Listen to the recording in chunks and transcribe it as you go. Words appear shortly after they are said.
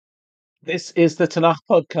This is the Tanakh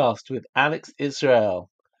podcast with Alex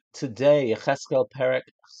Israel. Today, Yechezkel Perek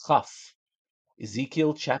Chaf,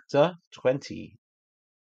 Ezekiel chapter 20.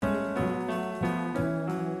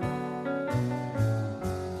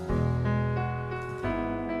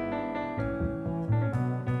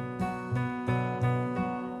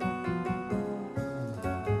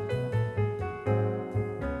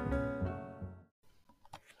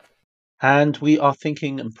 And we are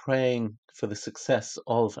thinking and praying for the success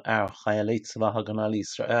of our Chayalei Tzvah Haganah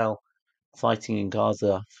Israel fighting in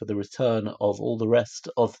Gaza, for the return of all the rest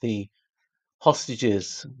of the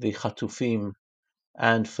hostages, the Chatufim,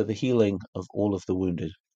 and for the healing of all of the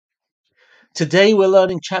wounded. Today we're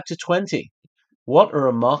learning chapter 20. What a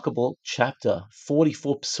remarkable chapter,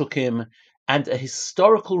 44 psukim, and a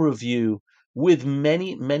historical review with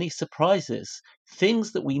many, many surprises,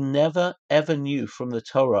 things that we never ever knew from the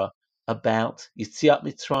Torah about Yetziat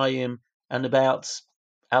Mitzrayim and about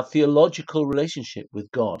our theological relationship with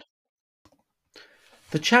God.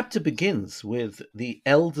 The chapter begins with the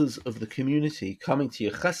elders of the community coming to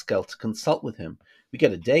Yechezkel to consult with him. We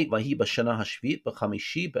get a date, Vahi b'shana hashvit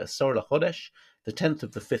b'chamishi b'esor lachodesh, the 10th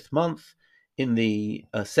of the 5th month, in the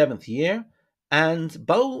 7th year, and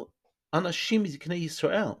Bo Anashim Ziknei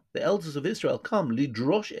Yisrael, the elders of Israel, come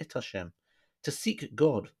lidrosh et Hashem, to seek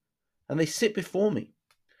God, and they sit before me.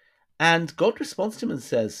 And God responds to them and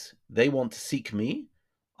says, they want to seek me,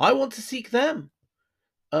 I want to seek them.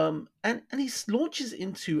 And he launches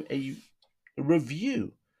into a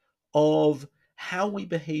review of how we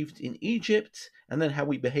behaved in Egypt, and then how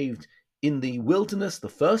we behaved in the wilderness, the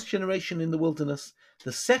first generation in the wilderness,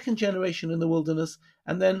 the second generation in the wilderness,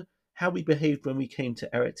 and then how we behaved when we came to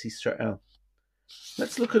Eretz Yisrael.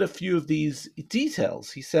 Let's look at a few of these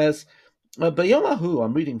details. He says, Bayomahu,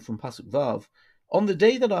 I'm reading from Pasuk Vav, on the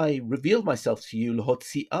day that I revealed myself to you,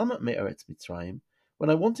 L'hotzi'am me'eretz Mitzrayim, when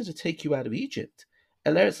I wanted to take you out of Egypt,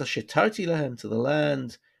 El eretz ashetarti lahem, to the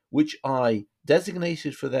land which I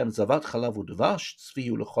designated for them, Zavat chalav u'dvash,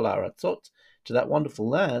 tzvihu l'chol ha'aratzot, to that wonderful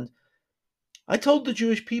land, I told the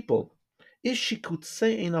Jewish people, Ish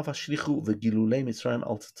shikutzei einav hashlichu v'gilulei Mitzrayim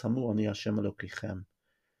al tatamu ani Hashem Elokechem.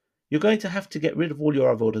 You're going to have to get rid of all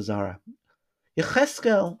your avodah zarah.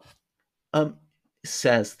 Yechezkel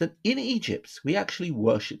says that in Egypt we actually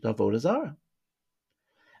worshipped avodah zarah,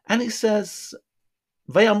 and he says,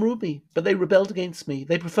 "Vayamrubi," but they rebelled against me.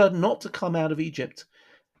 They preferred not to come out of Egypt,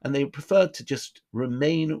 and they preferred to just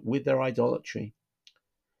remain with their idolatry.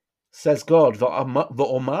 Says God, "Va'omar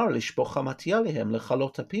lishpocha matiyah lehem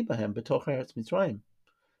lechalot api bahem b'toch eretz Mitzrayim."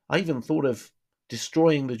 I even thought of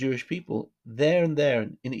destroying the Jewish people there and there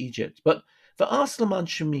in Egypt, but va'as laman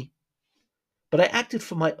shemi. But I acted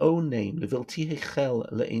for my own name, Levilti Yechezkel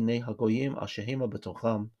le'inei hagoyim ashehema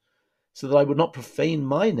b'tocham, so that I would not profane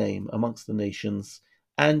my name amongst the nations.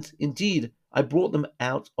 And indeed, I brought them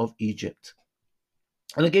out of Egypt.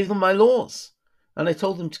 And I gave them my laws, and I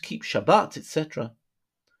told them to keep Shabbat, etc.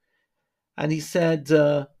 And he said,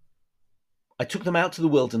 I took them out to the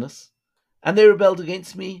wilderness, and they rebelled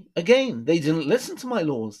against me again. They didn't listen to my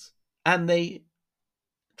laws, and they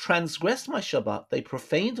transgressed my Shabbat. They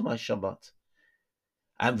profaned my Shabbat.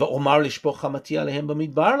 And I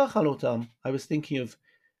was thinking of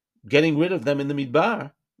getting rid of them in the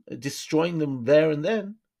Midbar, destroying them there and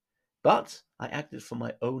then. But I acted for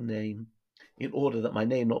my own name, in order that my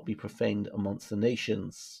name not be profaned amongst the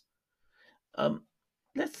nations.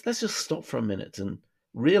 Let's just stop for a minute and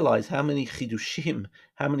realize how many chidushim,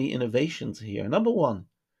 how many innovations here. Number one,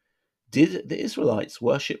 did the Israelites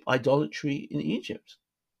worship idolatry in Egypt?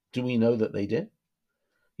 Do we know that they did?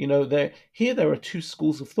 You know, there are two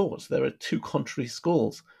schools of thought. There are two contrary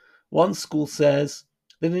schools. One school says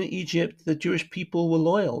that in Egypt, the Jewish people were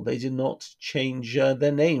loyal. They did not change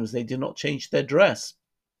their names. They did not change their dress.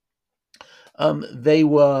 They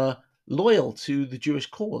were loyal to the Jewish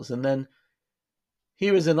cause. And then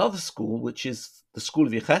here is another school, which is the school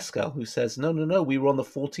of Yechezkel, who says, no, we were on the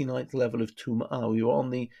 49th level of Tum'ah. We were on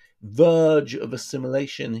the verge of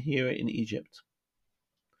assimilation here in Egypt.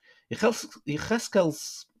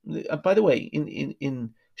 Yechezkel's, by the way,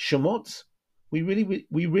 in Shemot, we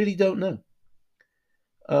really don't know.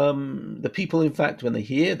 The people, in fact, when they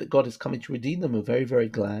hear that God is coming to redeem them, are very, very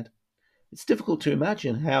glad. It's difficult to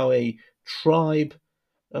imagine how a tribe,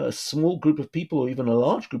 a small group of people, or even a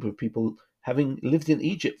large group of people, having lived in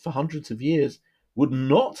Egypt for hundreds of years, would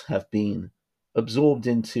not have been absorbed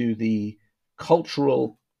into the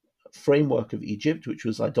cultural framework of Egypt, which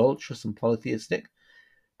was idolatrous and polytheistic.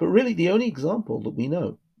 But really, the only example that we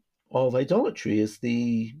know of idolatry is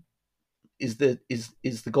the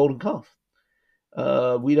golden calf.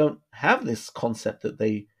 We don't have this concept that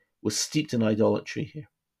they were steeped in idolatry here.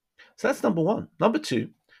 So that's number one. Number two,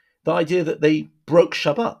 the idea that they broke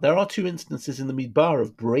Shabbat. There are two instances in the Midbar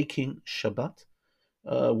of breaking Shabbat.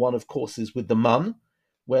 One, of course, is with the man,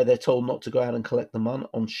 where they're told not to go out and collect the man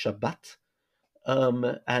on Shabbat.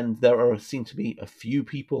 And there are seen to be a few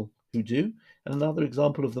people who do. And another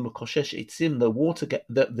example of the Mekoshesh Eitzim, the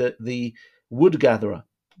wood gatherer.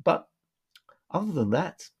 But other than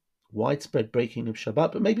that, widespread breaking of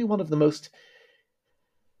Shabbat. But maybe one of the most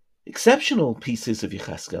exceptional pieces of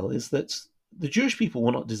Yechezkel is that the Jewish people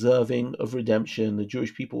were not deserving of redemption. The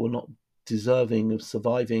Jewish people were not deserving of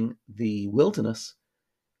surviving the wilderness.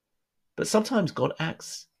 But sometimes God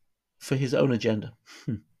acts for his own agenda.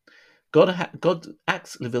 God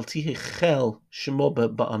acts levilti Yechel shemo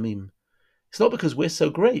ba'amim. It's not because we're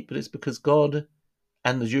so great, but it's because God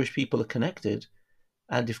and the Jewish people are connected.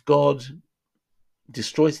 And if God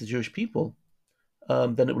destroys the Jewish people,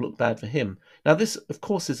 then it will look bad for him. Now, this, of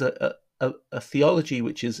course, is a theology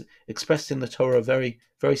which is expressed in the Torah very,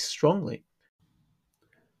 very strongly.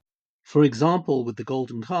 For example, with the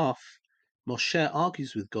golden calf, Moshe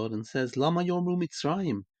argues with God and says, Lama yormu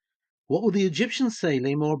Mitzrayim? What will the Egyptians say?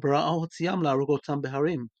 Lemor bara'ah hotziam la'arogotam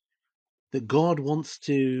beharim. That God wants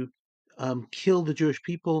to kill the Jewish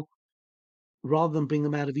people rather than bring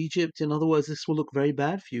them out of Egypt. In other words, this will look very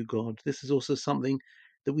bad for you, God. This is also something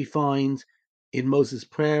that we find in Moses'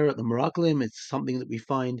 prayer at the Meraglim. It's something that we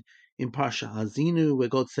find in Parsha Hazinu, where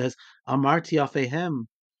God says, Amarti afehem.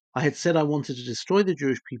 I had said I wanted to destroy the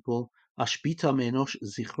Jewish people. Ashbita me'enosh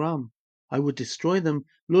zichram. I would destroy them.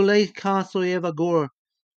 Lulei kas oyev agor.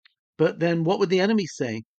 But then what would the enemy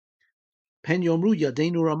say? Pen yomru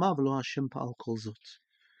yadeinu rama v'lo Hashem pa'al kol zot.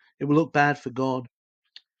 It will look bad for God.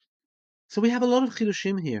 So we have a lot of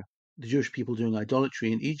chidushim here. The Jewish people doing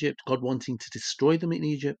idolatry in Egypt, God wanting to destroy them in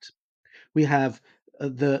Egypt. We have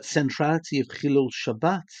the centrality of Chilul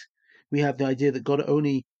Shabbat. We have the idea that God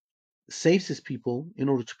only saves his people in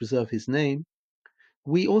order to preserve his name.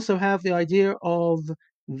 We also have the idea of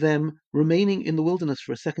them remaining in the wilderness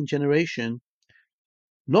for a second generation,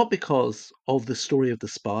 not because of the story of the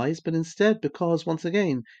spies, but instead because, once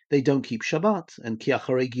again, they don't keep Shabbat, and ki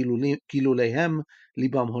acharei gilulehem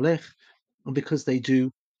libam holech, because they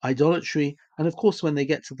do idolatry. And of course, when they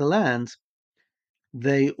get to the land,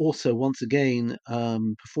 they also, once again,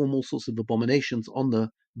 perform all sorts of abominations on the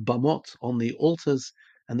bamot, on the altars,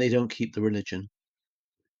 and they don't keep the religion.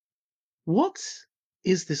 What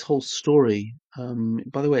is this whole story?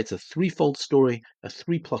 By the way, it's a threefold story, a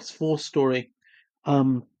 3+4 story.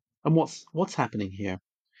 And what's happening here?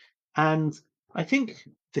 And I think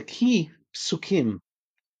the key psukim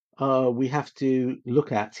we have to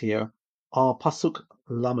look at here are pasuk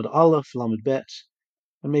lamed aleph, lamed bet,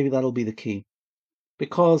 and maybe that'll be the key,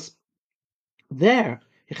 because there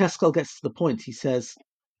Yechezkel gets to the point. He says,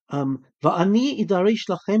 "Va'ani idarish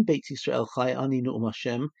lachem Beit Yisrael chai ani nu'um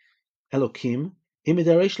Hashem Elokim im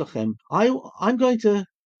idarish lachem." I'm going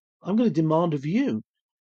to demand of you.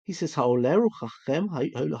 He says, "Ha'oleru chachem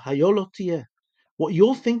hayolot tiyeh." What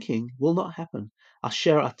you're thinking will not happen.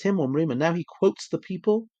 Asher atem omrim, and now he quotes the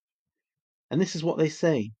people. And this is what they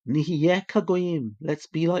say: Nihiyeh kagoyim, let's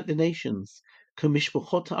be like the nations.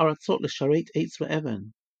 Kamishpuchot ha'aratzot l'sharet eitz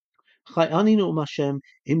ve'even. Chay'aninu Hashem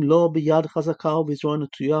im lo biyad chazaka v'zroa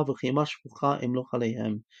netuya v'chiyama shpucha im lo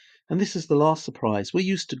chaleihem. And this is the last surprise. We're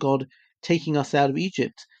used to God taking us out of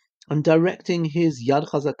Egypt and directing his yad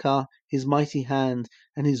chazaka, his mighty hand,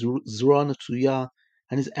 and his zroa netuya,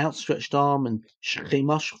 and his outstretched arm, and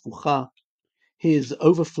shchema shpucha, his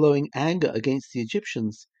overflowing anger against the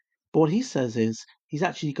Egyptians. But what he says is he's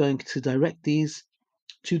actually going to direct these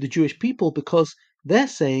to the Jewish people because they're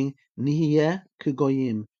saying, Nihiyeh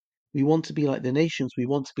kegoyim. We want to be like the nations, we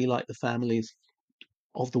want to be like the families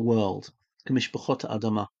of the world. Kamishbachot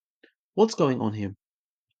Adama. What's going on here?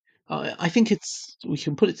 I think we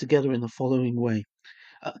can put it together in the following way.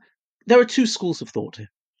 There are two schools of thought here.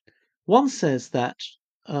 One says that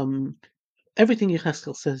everything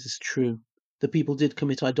Yechezkel says is true. The people did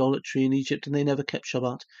commit idolatry in Egypt and they never kept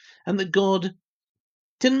Shabbat. And that God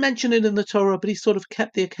didn't mention it in the Torah, but he sort of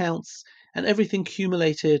kept the accounts and everything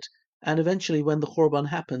accumulated. And eventually, when the Korban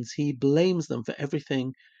happens, he blames them for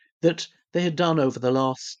everything that they had done over the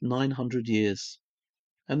last 900 years.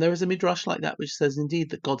 And there is a midrash like that which says,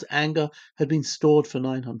 indeed, that God's anger had been stored for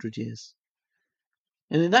 900 years.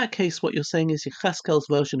 And in that case, what you're saying is Yechezkel's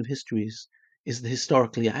version of history is the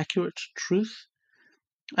historically accurate truth.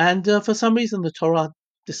 And for some reason, the Torah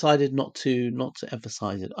decided not to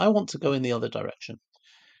emphasize it. I want to go in the other direction.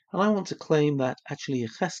 And I want to claim that actually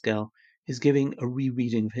Yechezkel is giving a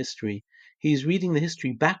rereading of history. He's reading the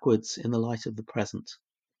history backwards in the light of the present.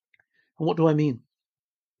 And what do I mean?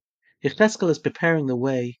 Yechezkel is preparing the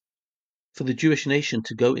way for the Jewish nation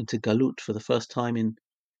to go into Galut for the first time in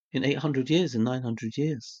 800 years, in 900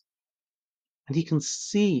 years. And he can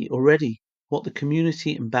see already what the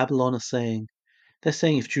community in Babylon are saying. They're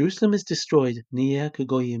saying, if Jerusalem is destroyed, Niyeh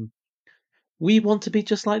Kegoyim, we want to be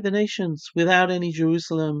just like the nations, without any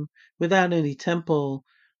Jerusalem, without any temple.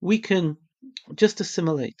 We can just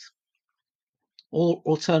assimilate. Or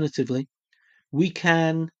alternatively, we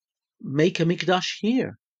can make a mikdash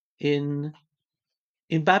here in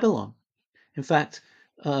Babylon. In fact,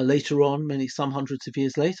 later on, some hundreds of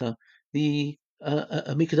years later,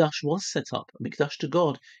 a mikdash was set up, a mikdash to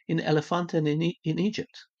God in Elephantine in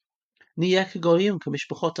Egypt. Niyeh Kegoyim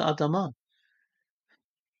Kamishpachot Adama.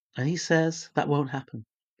 And he says that won't happen.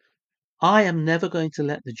 I am never going to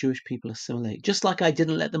let the Jewish people assimilate, just like I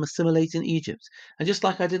didn't let them assimilate in Egypt, and just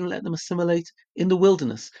like I didn't let them assimilate in the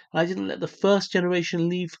wilderness. And I didn't let the first generation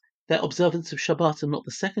leave their observance of Shabbat and not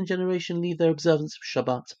the second generation leave their observance of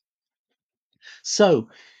Shabbat. So,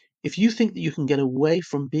 if you think that you can get away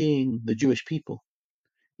from being the Jewish people,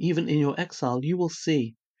 even in your exile, you will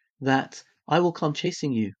see that I will come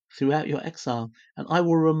chasing you throughout your exile, and I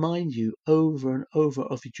will remind you over and over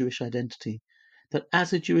of your Jewish identity, that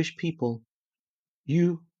as a Jewish people,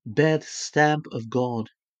 you bear the stamp of God.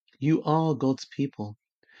 You are God's people.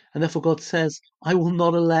 And therefore God says, I will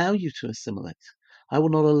not allow you to assimilate. I will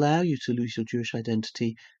not allow you to lose your Jewish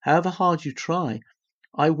identity. However hard you try,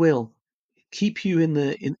 I will keep you in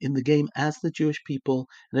the game as the Jewish people.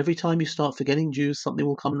 And every time you start forgetting Jews, something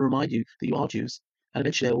will come and remind you that you are Jews. And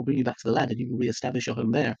eventually it will bring you back to the land and you will reestablish your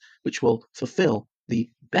home there, which will fulfill the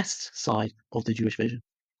best side of the Jewish vision.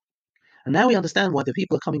 And now we understand why the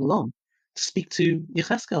people are coming along to speak to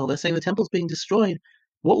Yechezkel. They're saying the temple's being destroyed.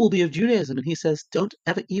 What will be of Judaism? And he says, don't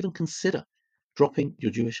ever even consider dropping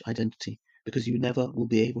your Jewish identity, because you never will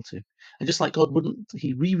be able to. And just like God wouldn't,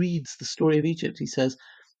 he rereads the story of Egypt. He says,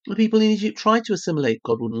 the people in Egypt tried to assimilate,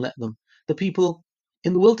 God wouldn't let them. The people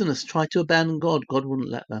in the wilderness tried to abandon God, God wouldn't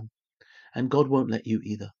let them. And God won't let you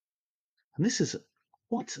either. And this is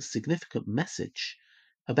what a significant message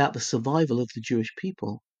about the survival of the Jewish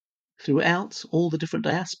people throughout all the different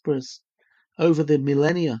diasporas over the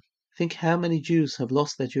millennia. Think how many Jews have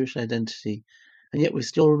lost their Jewish identity, and yet we've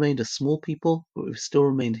still remained a small people, but we've still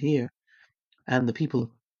remained here. And the people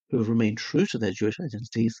who have remained true to their Jewish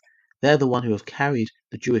identities, they're the one who have carried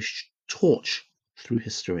the Jewish torch through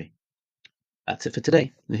history. That's it for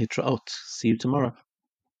today. See you tomorrow.